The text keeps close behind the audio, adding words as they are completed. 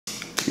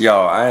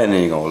Y'all, I ain't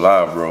even gonna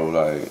lie, bro.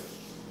 Like,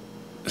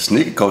 the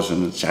sneaker culture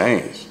has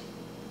changed.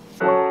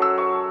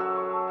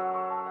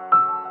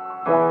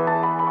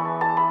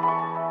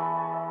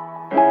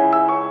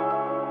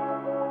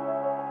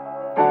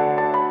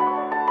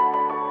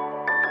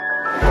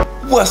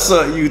 What's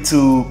up,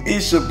 YouTube?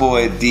 It's your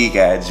boy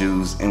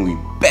Deegotjuice, and we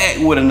back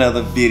with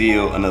another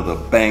video, another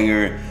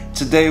banger.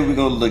 Today we're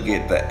gonna look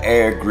at the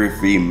Air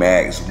Griffey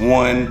Max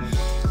 1,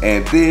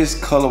 and this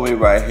colorway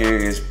right here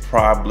is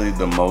probably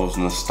the most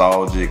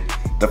nostalgic.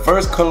 The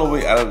first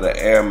colorway out of the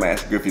Air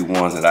Max Griffey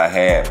ones that I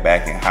had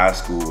back in high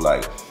school.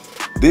 Like,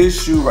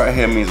 this shoe right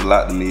here means a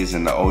lot to me. It's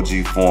in the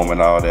OG form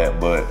and all that,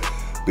 but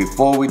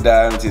before we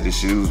dive into the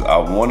shoes, I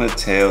want to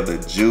tell the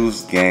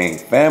Juice Gang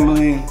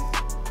family,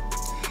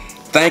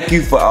 thank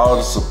you for all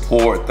the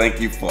support.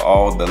 Thank you for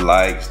all the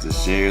likes, the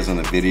shares on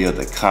the video,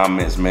 the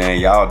comments, man.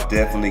 Y'all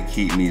definitely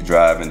keep me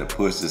driving to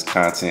push this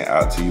content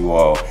out to you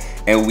all.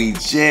 And we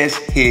just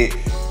hit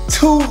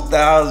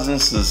 2,000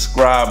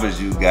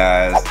 subscribers, you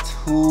guys.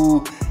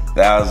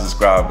 2,000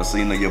 subscribers. So,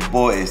 you know, your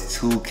boy is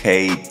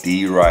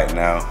 2KD right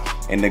now.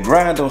 And the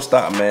grind don't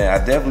stop, man.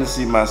 I definitely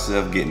see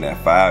myself getting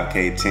that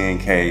 5K,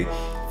 10K,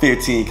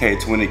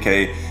 15K,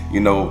 20K. You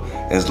know,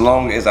 as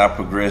long as I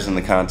progress in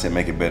the content,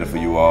 make it better for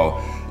you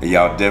all.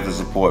 Y'all definitely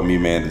support me,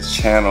 man. The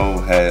channel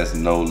has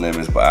no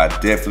limits, but I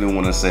definitely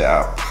want to say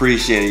I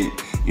appreciate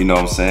it. You know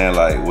what I'm saying?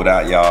 Like,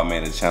 without y'all,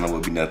 man, the channel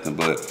would be nothing.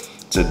 But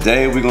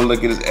today we're gonna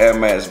look at this Air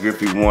Max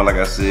Griffey 1. Like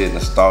I said,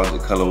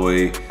 nostalgic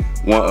colorway,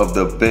 one of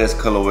the best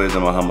colorways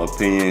in my humble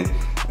opinion.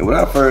 And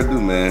without further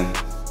ado, man,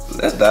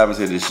 let's dive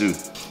into this shoe.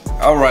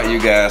 All right, you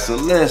guys, so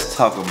let's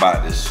talk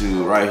about this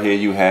shoe. Right here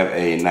you have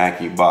a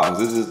Nike box.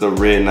 This is the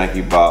red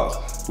Nike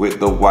box with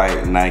the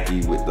white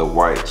Nike with the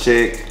white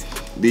check.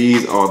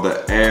 These are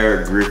the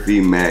Air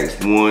Griffey Max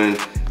 1.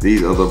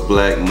 These are the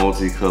black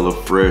multicolor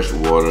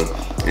freshwater.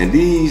 And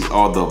these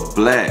are the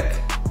black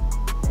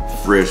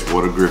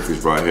freshwater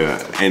Griffies right here.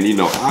 And you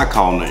know, I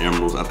call them the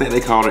Emeralds. I think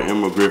they call them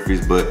Emerald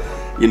Griffies, but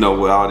you know,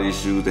 with all these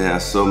shoes, they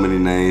have so many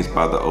names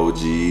by the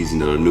OGs, you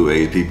know, the new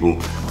age people.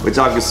 But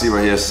y'all can see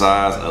right here,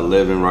 size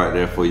 11 right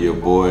there for your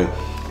boy.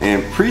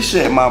 And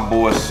appreciate my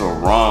boy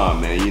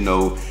Saran, man. You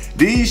know,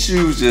 these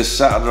shoes just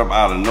shot up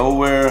out of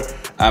nowhere.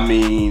 I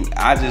mean,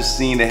 I just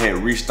seen they had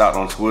restocked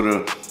on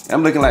Twitter.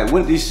 I'm looking like,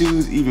 when did these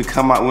shoes even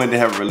come out? When they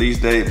have a release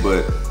date?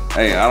 But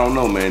hey, I don't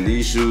know, man.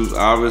 These shoes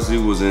obviously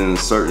was in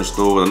certain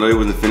stores. I know they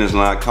was in the Finish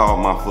Line. Called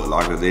my Foot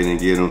Locker, they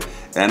didn't get them.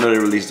 And I know they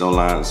released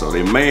online, so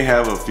they may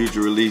have a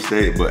future release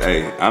date. But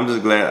hey, I'm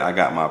just glad I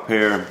got my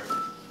pair.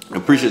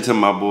 Appreciate to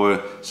my boy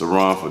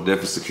Saran for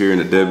definitely securing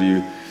the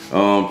W.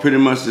 Pretty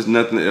much there's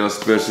nothing else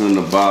special in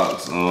the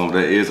box.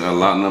 There is a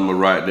lot number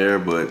right there,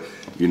 but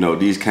you know,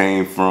 these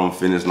came from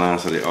Finish Line,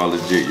 so they are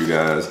legit, you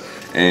guys.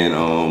 And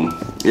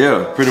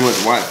yeah, pretty much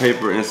white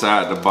paper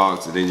inside the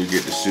box, and then you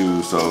get the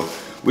shoes. So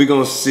we're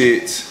gonna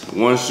sit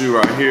one shoe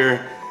right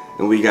here,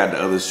 and we got the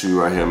other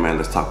shoe right here, man.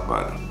 Let's talk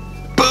about it.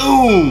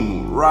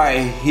 Boom!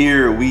 Right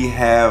here we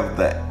have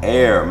the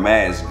Air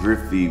Max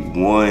Griffey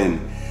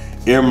 1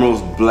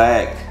 Emeralds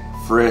Black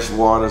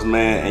Freshwaters,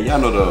 man. And y'all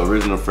know the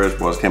original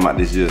Freshwaters came out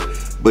this year.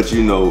 But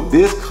you know,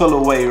 this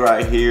colorway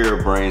right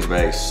here brings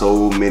back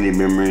so many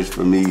memories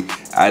for me.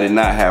 I did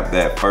not have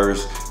that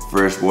first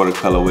freshwater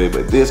colorway,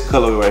 but this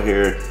colorway right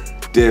here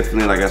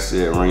definitely, like I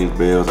said, rings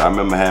bells. I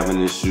remember having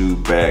this shoe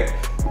back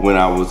when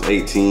I was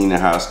 18 in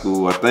high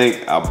school. I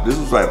think this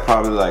was like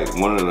probably like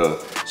one of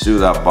the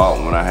shoes I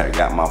bought when I had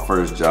got my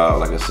first job.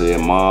 Like I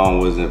said, mom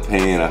wasn't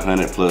paying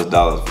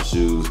 $100+ for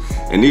shoes,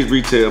 and these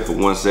retail for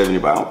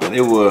 $170, but I don't think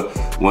they were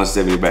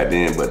 $170 back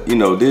then. But you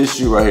know, this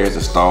shoe right here is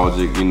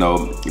nostalgic. You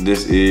know,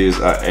 this is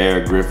an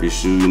Air Griffey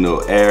shoe. You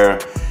know,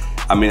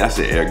 I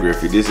said Air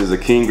Griffey. This is a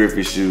King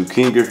Griffey shoe.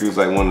 King Griffey was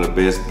like one of the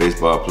best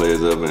baseball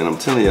players ever, and I'm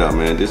telling y'all,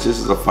 man, this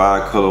is a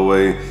fire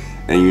colorway.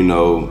 And you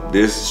know,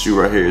 this shoe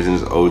right here is in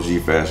its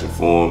OG fashion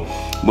form.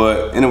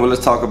 But anyway,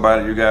 let's talk about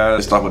it, you guys.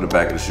 Let's start with the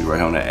back of the shoe right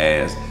here on the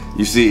ass.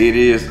 You see it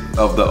is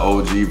of the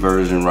OG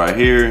version right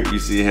here. You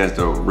see it has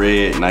the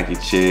red Nike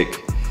check,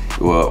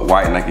 well,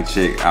 white Nike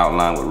check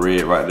outlined with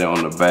red right there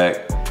on the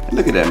back. And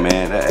look at that,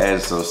 man, that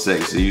ass is so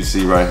sexy. You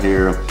see right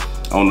here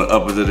on the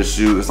uppers of the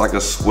shoe, it's like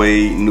a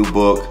suede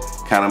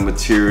nubuck kind of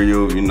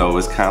material. You know,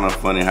 it's kind of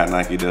funny how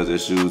Nike does their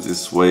shoes. It's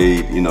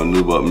suede, you know,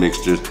 nubuck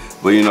mixtures.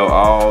 But you know,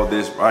 all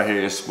this right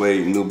here is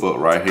suede nubuck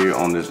right here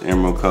on this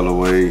emerald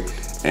colorway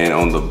and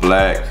on the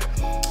black.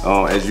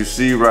 As you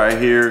see right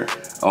here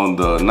on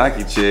the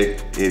Nike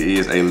check, it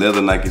is a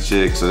leather Nike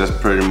check, so that's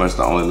pretty much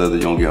the only leather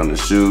you're gonna get on the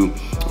shoe.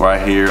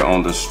 Right here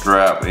on the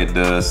strap, it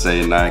does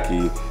say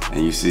Nike,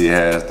 and you see it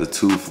has the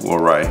 2-4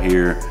 right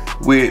here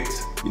with,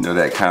 you know,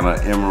 that kind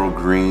of emerald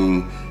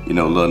green, you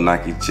know, little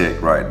Nike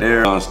check right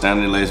there.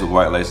 Standard lace with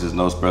white laces,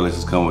 no spread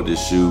laces come with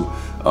this shoe.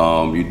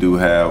 You do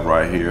have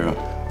right here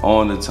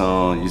on the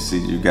tongue, you see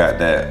you got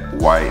that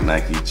white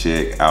Nike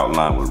check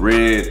outlined with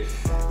red.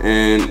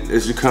 And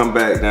as you come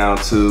back down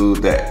to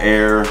the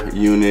Air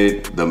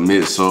unit, the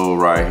midsole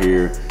right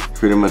here,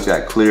 pretty much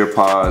got clear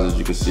paws, as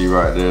you can see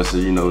right there. So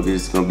you know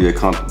this is gonna be a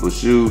comfortable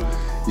shoe.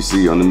 You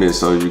see on the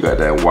midsole you got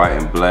that white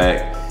and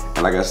black.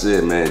 And like I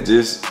said, man,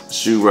 this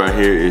shoe right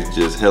here is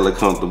just hella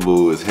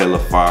comfortable. It's hella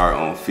fire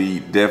on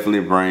feet.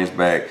 Definitely brings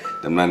back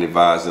the 90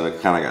 vibes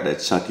that kind of got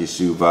that chunky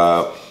shoe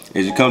vibe.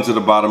 As you come to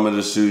the bottom of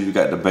the shoe, you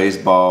got the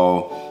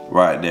baseball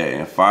right there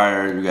in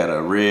fire. You got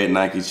a red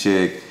Nike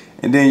check.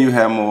 And then you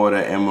have more of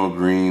that emerald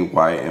green,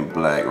 white, and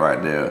black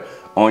right there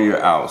on your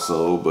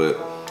outsole. But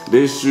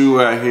this shoe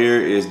right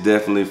here is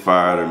definitely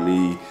fire to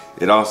me.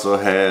 It also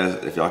has,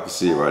 if y'all can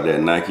see it right there,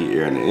 Nike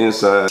Air on the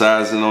inside.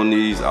 Sizing on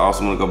these, I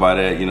also want to go by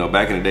that. You know,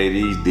 back in the day,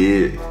 these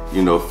did,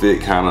 you know,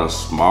 fit kind of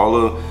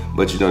smaller,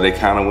 but you know, they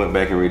kind of went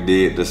back and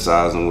redid the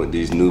sizing with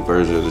these new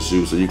versions of the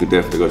shoe. So you can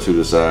definitely go to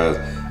the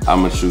size.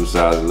 I'm a shoe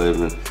size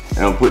 11. And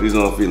I'm gonna put these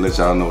on feet and let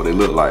y'all know what they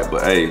look like.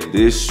 But hey,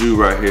 this shoe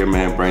right here,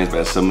 man, brings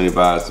back so many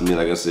vibes to me.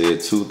 Like I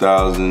said,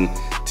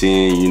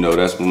 2010, you know,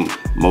 that's when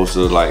most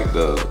of like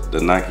the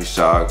Nike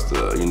Shocks,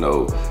 the, you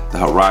know, the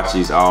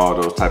Huaraches, all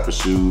those type of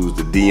shoes,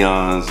 the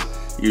Dion's,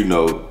 you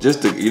know,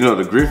 just the, you know,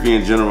 the Griffey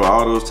in general,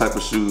 all those type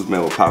of shoes,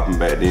 man, were popping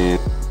back then.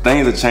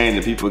 Things are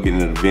changing, people getting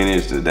the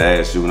vintage, the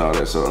dash shoe and all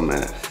that sort of,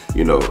 man.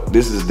 You know,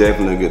 this is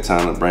definitely a good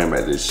time to bring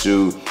back this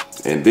shoe.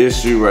 And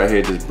this shoe right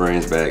here just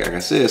brings back, like I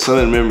said, so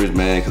many memories,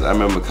 man, because I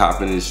remember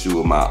copping this shoe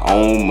with my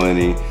own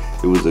money.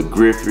 It was a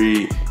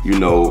Griffey, you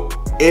know,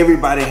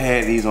 everybody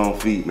had these on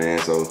feet, man.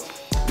 So,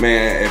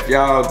 man, if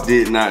y'all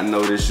did not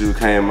know this shoe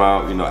came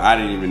out, you know, I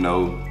didn't even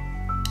know.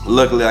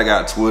 Luckily, I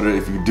got Twitter.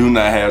 If you do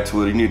not have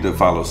Twitter, you need to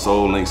follow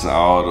Soul Links and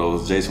all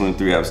those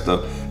J23 app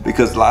stuff,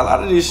 because a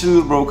lot of these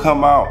shoes, bro,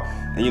 come out.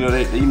 And you know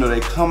they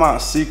come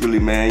out secretly,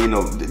 man. You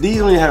know, these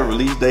don't even have a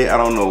release date. I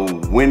don't know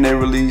when they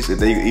release, if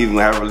they even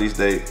have a release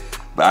date,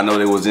 but I know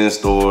they was in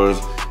stores.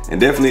 And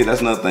definitely,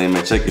 that's another thing,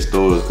 man. Check your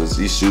stores, because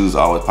these shoes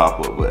always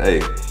pop up. But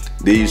hey,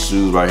 these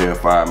shoes right here are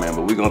fire, man.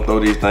 But we gonna throw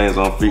these things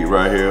on feet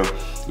right here.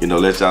 You know,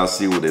 let y'all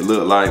see what they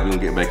look like. We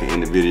gonna get back in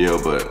the video.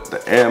 But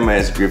the Air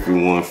Max Griffey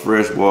 1,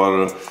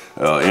 freshwater,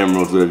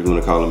 emeralds, whatever you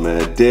wanna call them,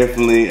 man.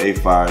 Definitely a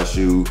fire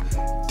shoe.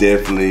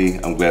 Definitely,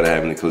 I'm glad I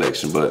have in the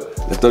collection. But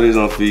let's throw these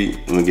on feet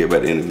and we'll get back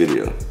to the end of the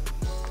video.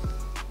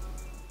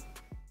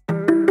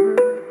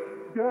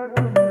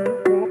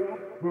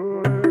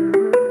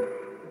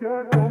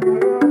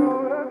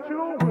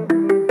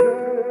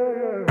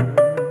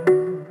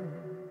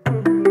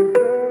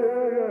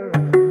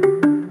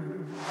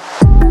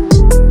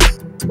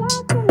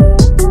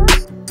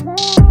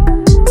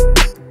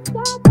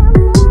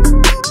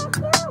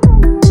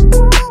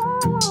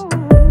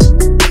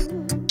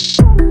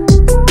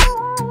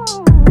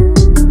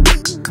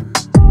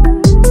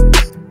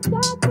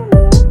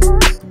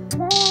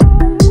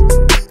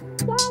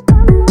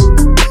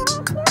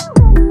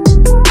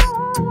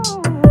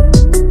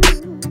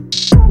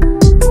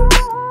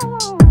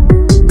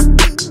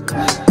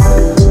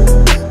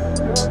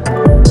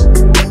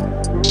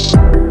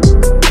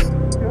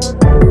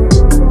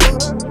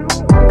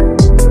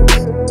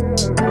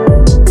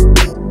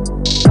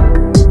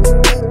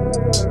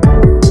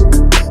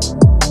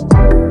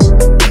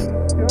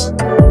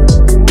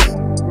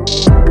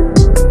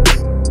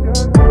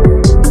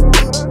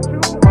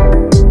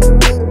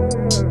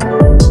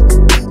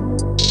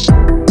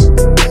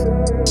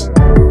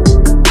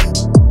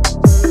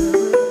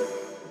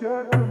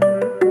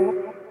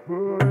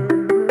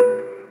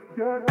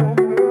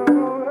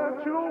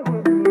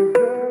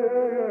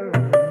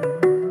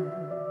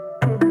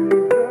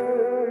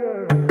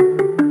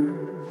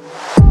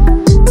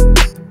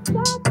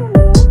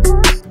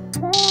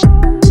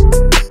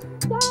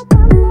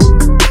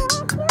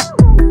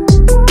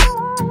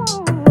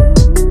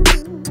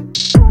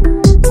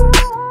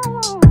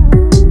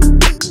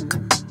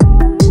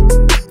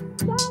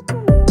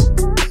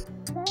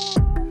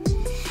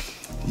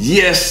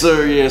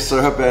 Yes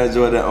sir, hope you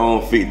enjoyed that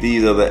on feet.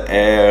 These are the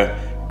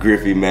Air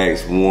Griffey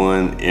Max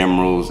 1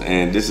 Emeralds,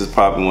 and this is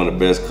probably one of the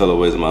best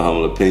colorways in my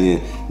humble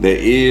opinion. There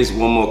is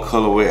one more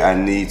colorway I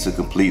need to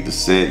complete the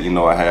set. You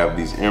know, I have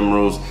these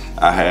Emeralds,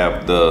 I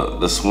have the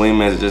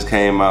Swingman that just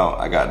came out,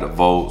 I got the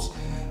Volts.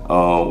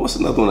 What's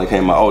another one that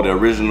came out? Oh, the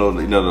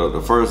original, you know,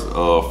 the first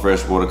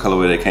freshwater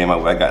colorway that came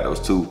out, I got those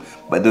too.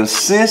 But the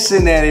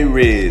Cincinnati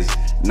Reds,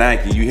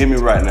 Nike, you hear me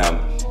right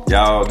now.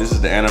 Y'all, this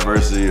is the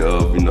anniversary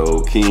of, you know,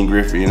 King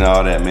Griffey and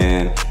all that,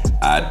 man.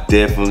 I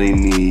definitely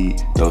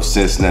need those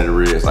Cincinnati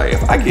Reds. Like,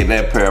 if I get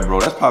that pair, bro,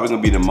 that's probably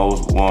gonna be the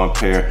most worn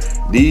pair.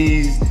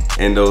 These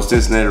and those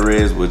Cincinnati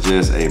Reds were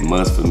just a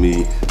must for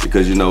me,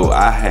 because, you know,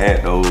 I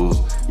had those,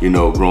 you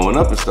know, growing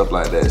up and stuff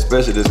like that,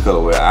 especially this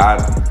colorway. I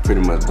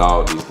pretty much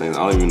dogged these things.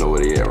 I don't even know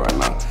where they at right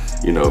now.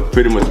 You know,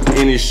 pretty much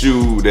any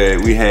shoe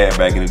that we had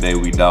back in the day,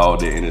 we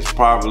dogged it, and it's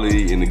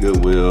probably in the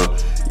Goodwill,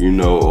 you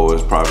know, or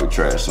it's probably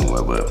trash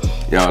somewhere. But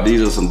y'all,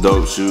 these are some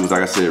dope shoes.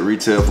 Like I said,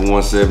 retail for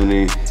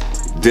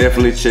 $170.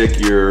 Definitely check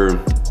your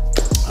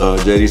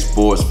JD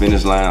Sports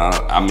Finish Line.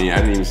 I mean, I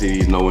didn't even see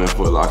these nowhere in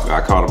Foot Locker.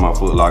 I called them my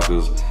Foot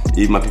Lockers.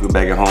 Even my people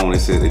back at home, they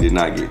said they did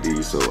not get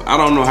these. So I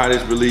don't know how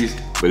this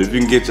released, but if you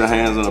can get your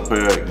hands on a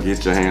pair,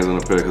 get your hands on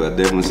a pair, because I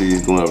definitely see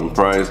these going up in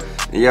price.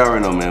 And y'all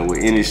already know, man, with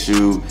any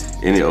shoe,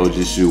 any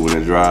OG shoe, when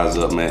it dries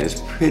up, man,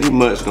 it's pretty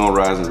much gonna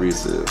rise in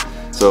resale.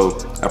 So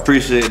I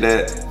appreciate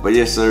that. But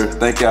yes, sir,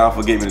 thank y'all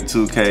for giving me the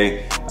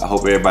 2K. I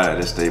hope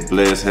everybody that stay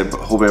blessed.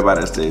 Hope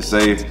everybody that stay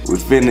safe. We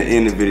finna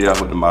end the video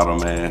off with the motto,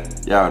 man.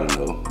 Y'all already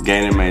know.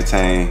 Gain and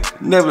maintain.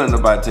 Never let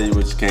nobody tell you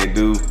what you can't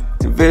do.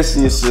 Invest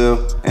in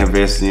yourself.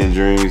 Invest in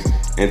your dreams.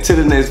 Until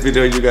the next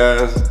video, you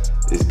guys,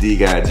 it's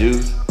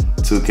Deegotjuice,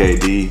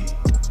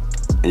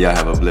 2KD, and y'all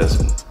have a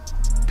blessed one.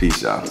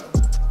 Peace, y'all.